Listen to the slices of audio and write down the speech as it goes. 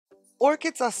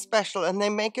Orchids are special and they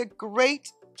make a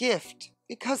great gift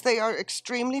because they are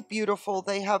extremely beautiful.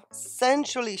 They have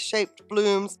sensually shaped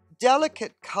blooms,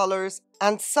 delicate colors,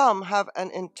 and some have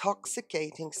an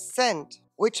intoxicating scent,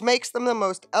 which makes them the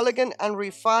most elegant and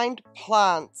refined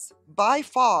plants by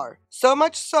far. So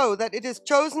much so that it is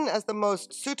chosen as the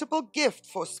most suitable gift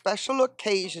for special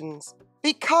occasions.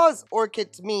 Because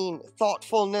orchids mean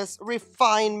thoughtfulness,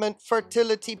 refinement,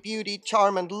 fertility, beauty,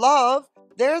 charm, and love,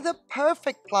 they're the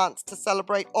perfect plants to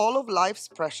celebrate all of life's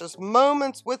precious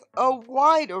moments with a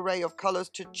wide array of colors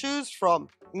to choose from.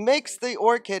 Makes the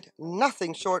orchid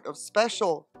nothing short of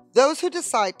special. Those who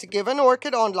decide to give an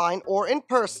orchid online or in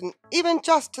person, even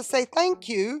just to say thank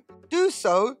you, do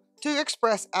so to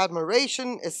express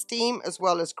admiration, esteem, as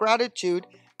well as gratitude,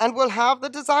 and will have the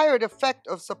desired effect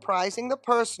of surprising the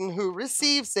person who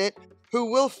receives it, who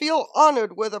will feel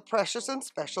honored with a precious and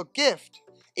special gift.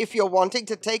 If you're wanting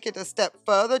to take it a step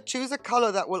further, choose a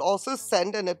color that will also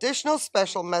send an additional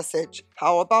special message.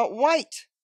 How about white?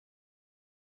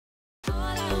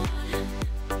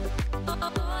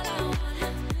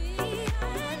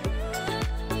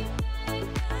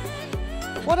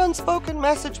 What unspoken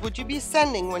message would you be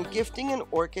sending when gifting an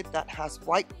orchid that has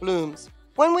white blooms?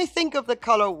 When we think of the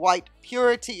color white,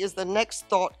 purity is the next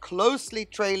thought closely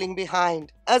trailing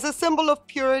behind. As a symbol of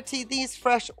purity, these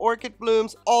fresh orchid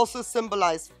blooms also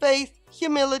symbolize faith,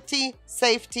 humility,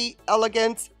 safety,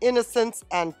 elegance, innocence,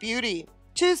 and beauty.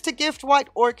 Choose to gift white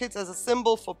orchids as a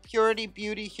symbol for purity,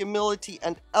 beauty, humility,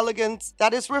 and elegance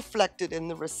that is reflected in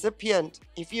the recipient.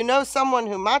 If you know someone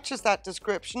who matches that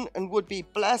description and would be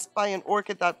blessed by an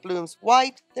orchid that blooms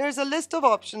white, there is a list of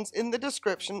options in the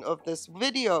description of this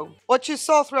video. What you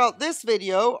saw throughout this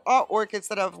video are orchids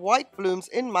that have white blooms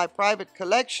in my private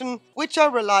collection, which are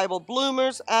reliable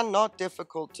bloomers and not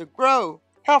difficult to grow.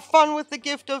 Have fun with the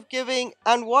gift of giving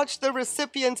and watch the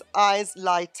recipient's eyes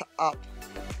light up.